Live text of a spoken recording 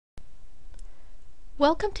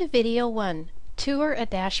Welcome to Video 1, Tour a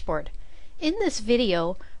Dashboard. In this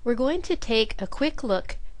video, we're going to take a quick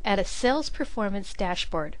look at a sales performance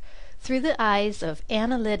dashboard through the eyes of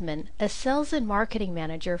Anna Lidman, a Sales and Marketing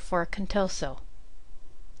Manager for Contoso.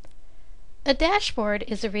 A dashboard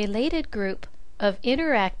is a related group of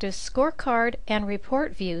interactive scorecard and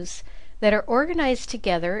report views that are organized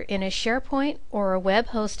together in a SharePoint or a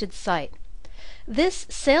web-hosted site. This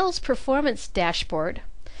sales performance dashboard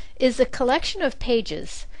is a collection of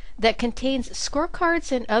pages that contains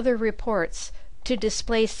scorecards and other reports to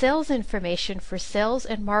display sales information for sales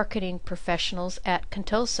and marketing professionals at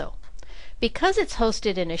Contoso. Because it's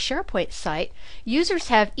hosted in a SharePoint site, users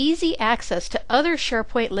have easy access to other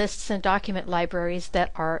SharePoint lists and document libraries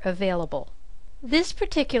that are available. This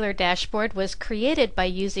particular dashboard was created by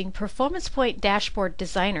using Performance Point Dashboard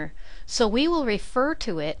Designer, so we will refer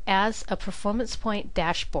to it as a Performance Point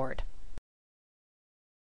dashboard.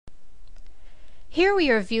 Here we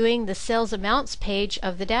are viewing the sales amounts page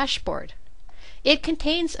of the dashboard. It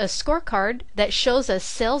contains a scorecard that shows us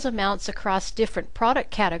sales amounts across different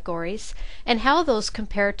product categories and how those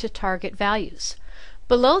compare to target values.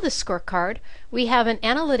 Below the scorecard, we have an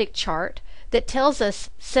analytic chart that tells us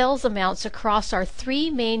sales amounts across our three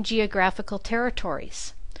main geographical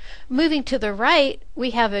territories. Moving to the right,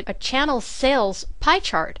 we have a channel sales pie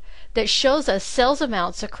chart that shows us sales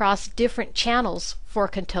amounts across different channels for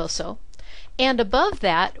Contoso. And above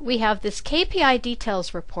that, we have this KPI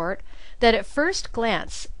details report that at first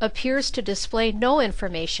glance appears to display no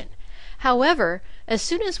information. However, as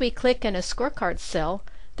soon as we click in a scorecard cell,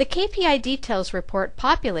 the KPI details report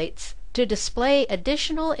populates to display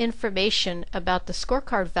additional information about the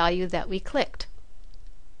scorecard value that we clicked.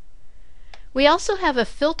 We also have a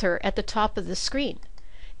filter at the top of the screen.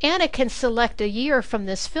 Anna can select a year from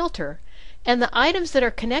this filter, and the items that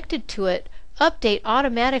are connected to it update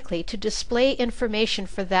automatically to display information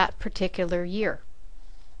for that particular year.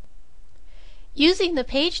 Using the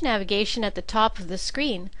page navigation at the top of the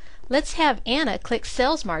screen, let's have Anna click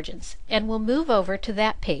Sales Margins, and we'll move over to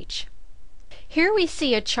that page. Here we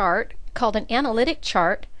see a chart called an analytic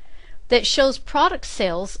chart that shows product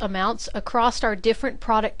sales amounts across our different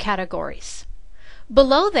product categories.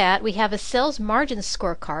 Below that, we have a sales margins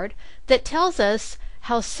scorecard that tells us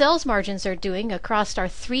how sales margins are doing across our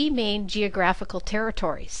three main geographical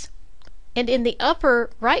territories. And in the upper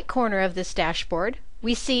right corner of this dashboard,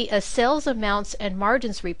 we see a sales amounts and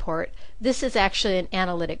margins report. This is actually an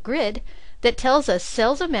analytic grid that tells us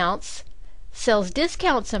sales amounts, sales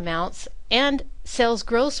discounts amounts, and sales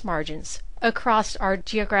gross margins across our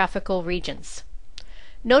geographical regions.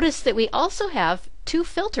 Notice that we also have two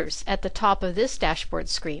filters at the top of this dashboard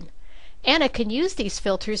screen. Anna can use these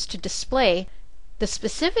filters to display the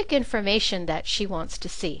specific information that she wants to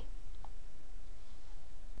see.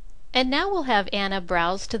 And now we'll have Anna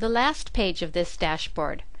browse to the last page of this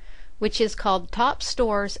dashboard, which is called Top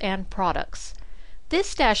Stores and Products.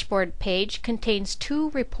 This dashboard page contains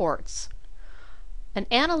two reports: an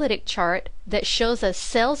analytic chart that shows us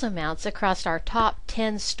sales amounts across our top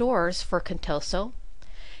 10 stores for Contoso,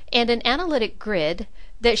 and an analytic grid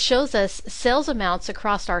that shows us sales amounts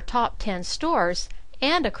across our top 10 stores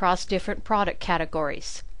and across different product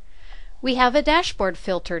categories. We have a dashboard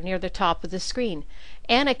filter near the top of the screen.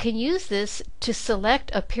 Anna can use this to select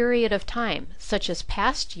a period of time, such as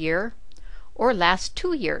past year or last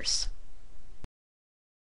 2 years.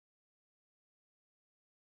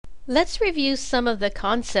 Let's review some of the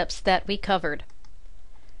concepts that we covered.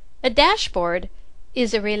 A dashboard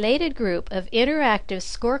is a related group of interactive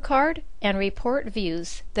scorecard and report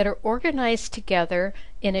views that are organized together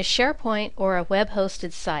in a SharePoint or a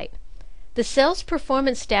web-hosted site. The sales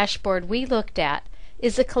performance dashboard we looked at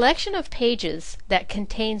is a collection of pages that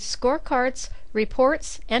contains scorecards,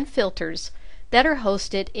 reports, and filters that are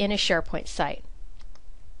hosted in a SharePoint site.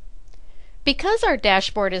 Because our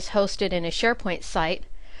dashboard is hosted in a SharePoint site,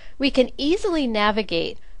 we can easily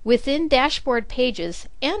navigate within dashboard pages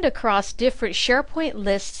and across different SharePoint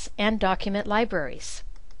lists and document libraries.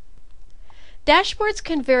 Dashboards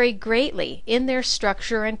can vary greatly in their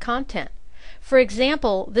structure and content. For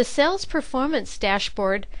example, the sales performance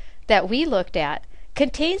dashboard that we looked at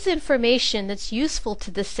contains information that's useful to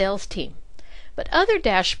the sales team, but other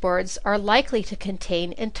dashboards are likely to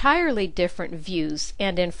contain entirely different views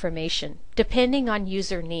and information depending on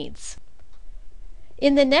user needs.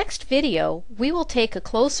 In the next video, we will take a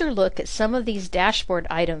closer look at some of these dashboard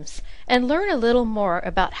items and learn a little more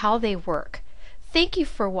about how they work. Thank you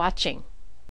for watching.